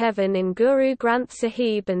otherworldly heaven in Guru Granth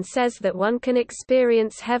Sahib and says that one can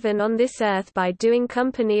experience heaven on this earth by doing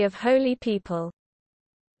company of holy people.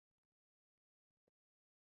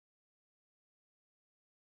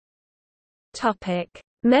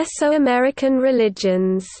 Mesoamerican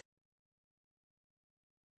religions.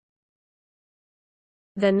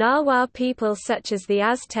 The Nahua people such as the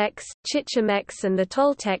Aztecs, Chichimecs and the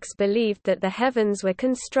Toltecs believed that the heavens were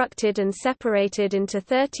constructed and separated into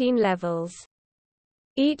 13 levels.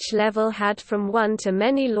 Each level had from one to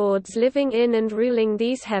many lords living in and ruling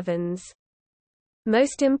these heavens.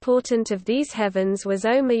 Most important of these heavens was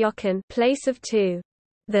Omeyocan, place of 2.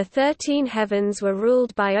 The 13 heavens were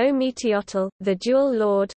ruled by Ometeotl, the dual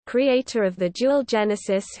lord, creator of the dual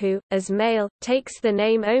Genesis who, as male, takes the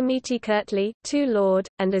name Ometekurtli, two lord,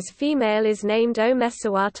 and as female is named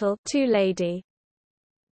Omesawatl, two lady.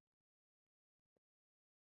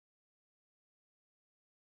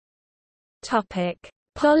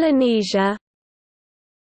 Polynesia.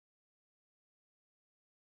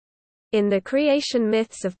 In the creation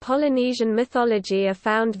myths of Polynesian mythology are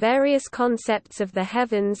found various concepts of the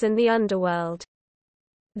heavens and the underworld.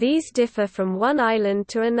 These differ from one island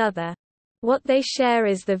to another. What they share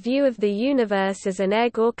is the view of the universe as an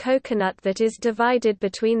egg or coconut that is divided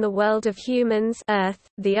between the world of humans, Earth,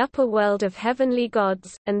 the upper world of heavenly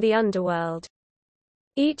gods, and the underworld.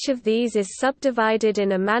 Each of these is subdivided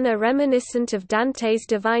in a manner reminiscent of Dante's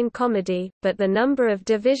Divine Comedy, but the number of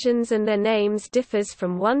divisions and their names differs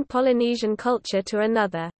from one Polynesian culture to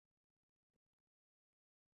another.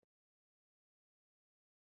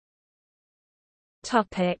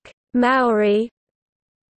 Maori.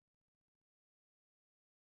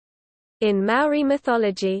 In Maori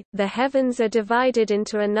mythology, the heavens are divided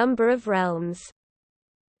into a number of realms.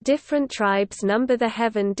 Different tribes number the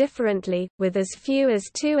heaven differently, with as few as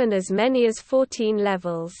 2 and as many as 14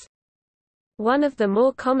 levels. One of the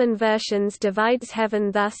more common versions divides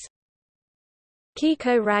heaven thus: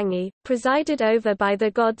 Kiko Rangi, presided over by the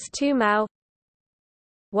gods Tumau;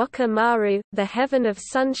 Waka Maru, the heaven of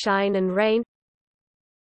sunshine and rain;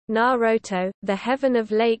 Naroto, the heaven of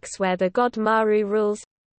lakes where the god Maru rules;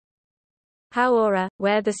 Haora,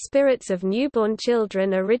 where the spirits of newborn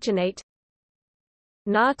children originate;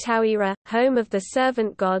 Na Tauira, home of the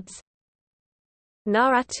servant gods;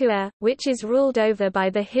 Na Atua, which is ruled over by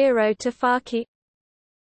the hero Tafaki;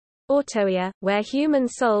 Autoia, where human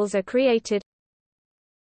souls are created;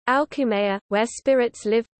 Aukumea, where spirits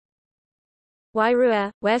live; Wairua,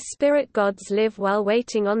 where spirit gods live while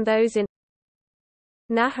waiting on those in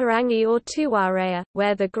Naharangi or Tuarea,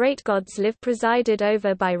 where the great gods live presided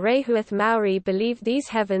over by Rehuath. Maori believe these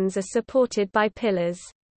heavens are supported by pillars.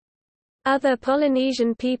 Other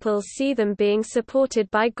Polynesian peoples see them being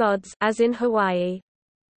supported by gods, as in Hawaii.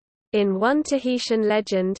 In one Tahitian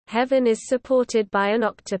legend, heaven is supported by an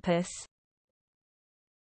octopus.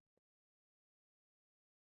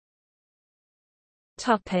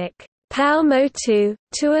 Paumotu,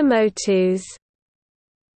 Tuamotus.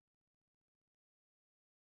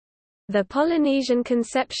 The Polynesian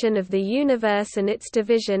conception of the universe and its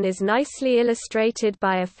division is nicely illustrated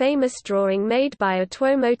by a famous drawing made by a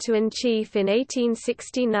Tuamotuan chief in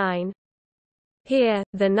 1869. Here,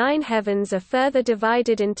 the 9 heavens are further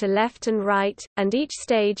divided into left and right, and each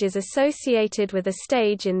stage is associated with a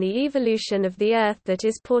stage in the evolution of the Earth that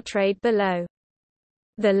is portrayed below.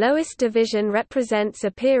 The lowest division represents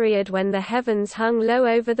a period when the heavens hung low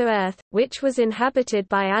over the Earth, which was inhabited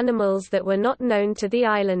by animals that were not known to the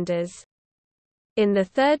islanders. In the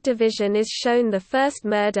third division is shown the first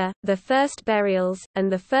murder, the first burials,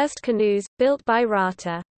 and the first canoes, built by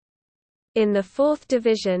Rata. In the fourth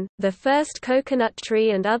division, the first coconut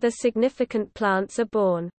tree and other significant plants are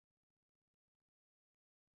born.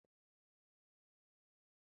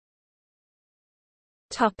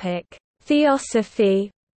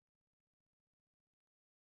 Theosophy.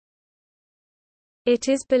 It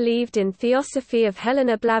is believed in Theosophy of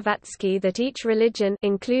Helena Blavatsky that each religion,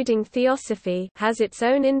 including Theosophy, has its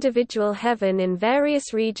own individual heaven in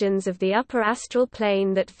various regions of the upper astral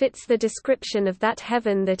plane that fits the description of that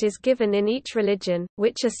heaven that is given in each religion,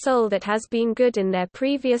 which a soul that has been good in their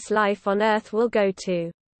previous life on Earth will go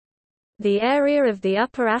to. The area of the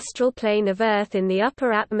upper astral plane of Earth in the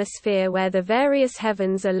upper atmosphere where the various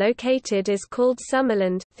heavens are located is called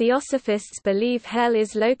Summerland. Theosophists believe hell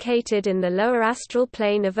is located in the lower astral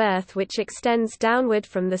plane of Earth, which extends downward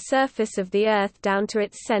from the surface of the Earth down to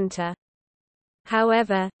its center.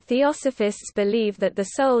 However, Theosophists believe that the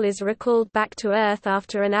soul is recalled back to Earth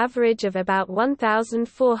after an average of about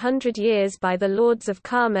 1,400 years by the lords of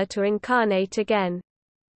karma to incarnate again.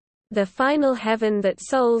 The final heaven that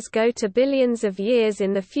souls go to billions of years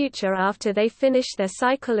in the future after they finish their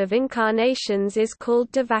cycle of incarnations is called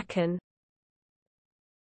Devakan.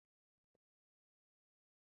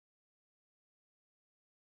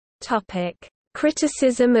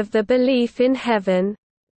 Criticism of the belief in heaven.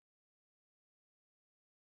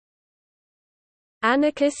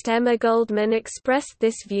 Anarchist Emma Goldman expressed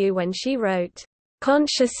this view when she wrote,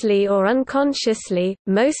 "Consciously or unconsciously,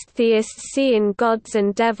 most theists see in gods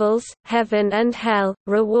and devils, heaven and hell,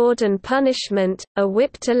 reward and punishment, a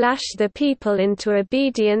whip to lash the people into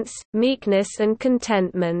obedience, meekness and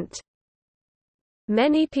contentment."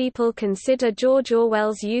 Many people consider George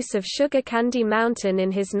Orwell's use of Sugar Candy Mountain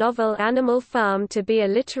in his novel Animal Farm to be a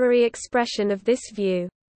literary expression of this view.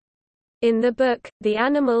 In the book, the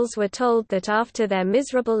animals were told that after their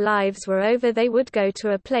miserable lives were over they would go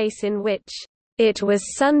to a place in which it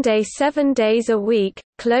was Sunday 7 days a week,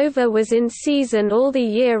 clover was in season all the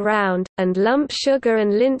year round, and lump sugar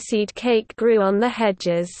and linseed cake grew on the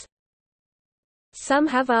hedges. Some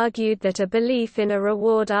have argued that a belief in a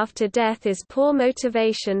reward after death is poor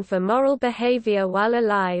motivation for moral behavior while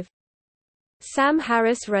alive. Sam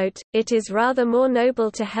Harris wrote, "It is rather more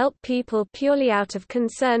noble to help people purely out of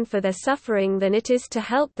concern for their suffering than it is to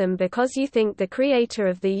help them because you think the creator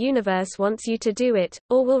of the universe wants you to do it,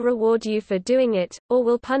 or will reward you for doing it, or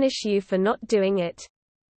will punish you for not doing it."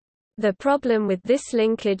 The problem with this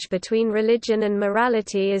linkage between religion and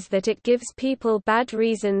morality is that it gives people bad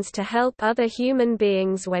reasons to help other human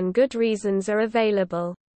beings when good reasons are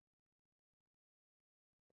available.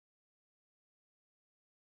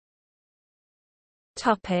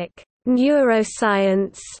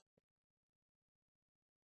 Neuroscience.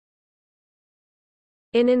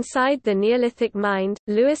 In Inside the Neolithic Mind,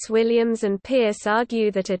 Lewis Williams and Pearce argue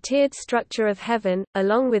that a tiered structure of heaven,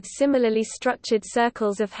 along with similarly structured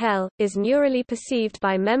circles of hell, is neurally perceived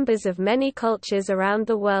by members of many cultures around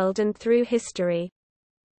the world and through history.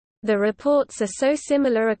 The reports are so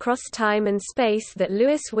similar across time and space that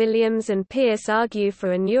Lewis Williams and Pearce argue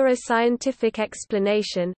for a neuroscientific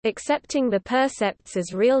explanation, accepting the percepts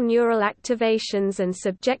as real neural activations and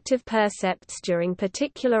subjective percepts during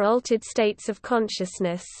particular altered states of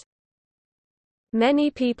consciousness.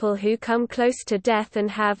 Many people who come close to death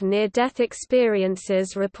and have near-death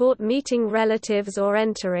experiences report meeting relatives or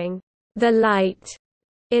entering the light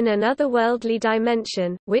in an otherworldly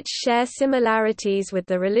dimension, which share similarities with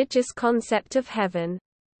the religious concept of heaven.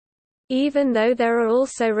 Even though there are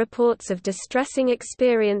also reports of distressing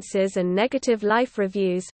experiences and negative life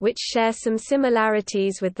reviews, which share some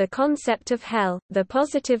similarities with the concept of hell, the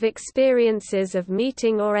positive experiences of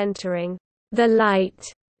meeting or entering the light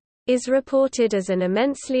is reported as an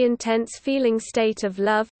immensely intense feeling state of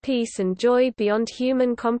love, peace and joy beyond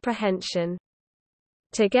human comprehension.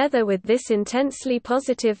 Together with this intensely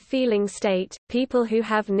positive feeling state, people who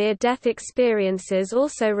have near-death experiences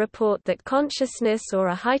also report that consciousness or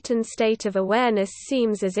a heightened state of awareness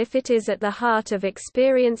seems as if it is at the heart of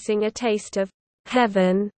experiencing a taste of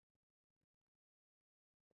heaven.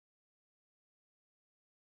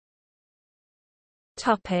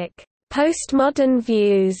 Postmodern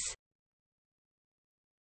views.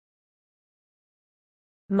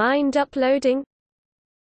 Mind uploading.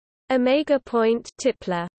 Omega Point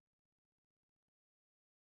Tipler.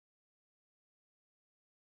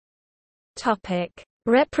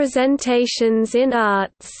 Representations in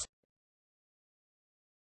arts.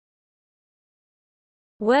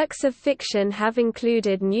 Works of fiction have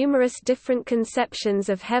included numerous different conceptions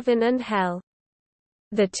of heaven and hell.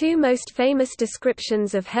 The two most famous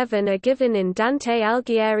descriptions of heaven are given in Dante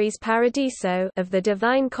Alighieri's Paradiso of the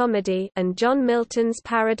Divine Comedy and John Milton's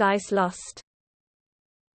Paradise Lost.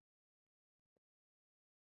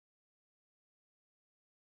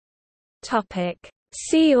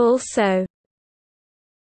 See also: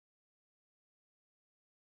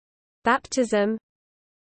 Baptism,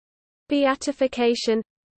 Beatification,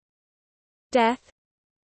 Death,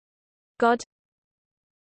 God,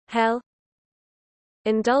 Hell,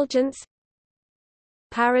 Indulgence,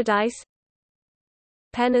 Paradise,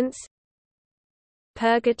 Penance,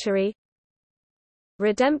 Purgatory,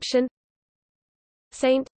 Redemption,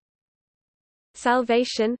 Saint,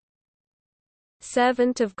 Salvation,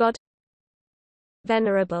 Servant of God,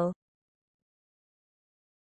 Venerable.